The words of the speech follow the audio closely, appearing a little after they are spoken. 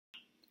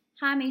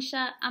Hi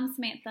Misha, I'm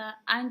Samantha.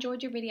 I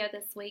enjoyed your video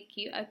this week.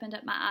 You opened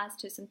up my eyes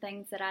to some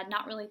things that I'd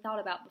not really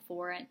thought about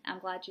before, and I'm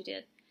glad you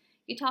did.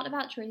 You talked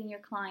about treating your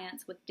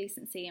clients with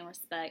decency and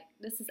respect.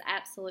 This is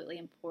absolutely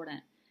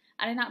important.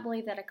 I do not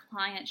believe that a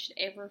client should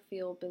ever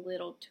feel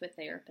belittled to a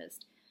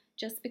therapist.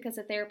 Just because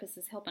a therapist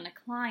is helping a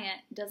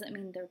client doesn't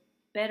mean they're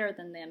better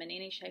than them in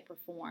any shape or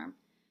form.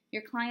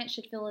 Your client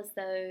should feel as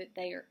though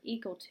they are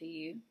equal to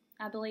you.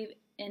 I believe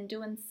in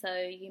doing so,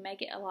 you may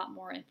get a lot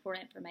more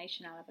important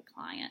information out of a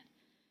client.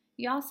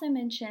 You also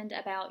mentioned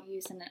about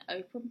using an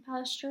open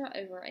posture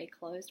over a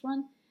closed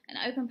one. An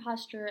open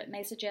posture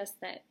may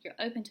suggest that you're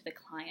open to the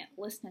client,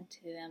 listening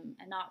to them,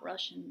 and not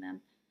rushing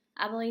them.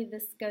 I believe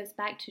this goes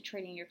back to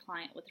treating your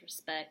client with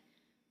respect.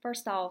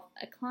 First off,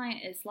 a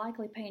client is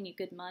likely paying you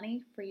good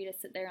money for you to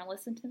sit there and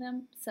listen to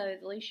them, so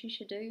the least you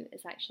should do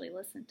is actually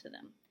listen to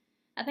them.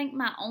 I think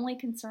my only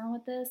concern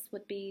with this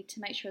would be to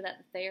make sure that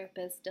the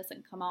therapist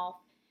doesn't come off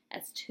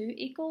as too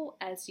equal,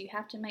 as you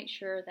have to make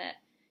sure that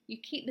you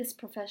keep this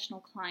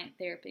professional client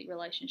therapy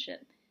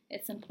relationship.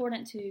 It's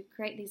important to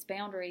create these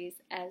boundaries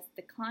as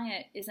the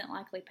client isn't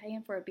likely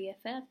paying for a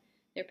BFF,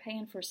 they're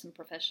paying for some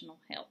professional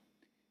help.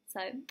 So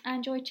I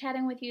enjoyed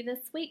chatting with you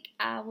this week.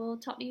 I will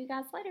talk to you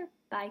guys later.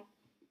 Bye.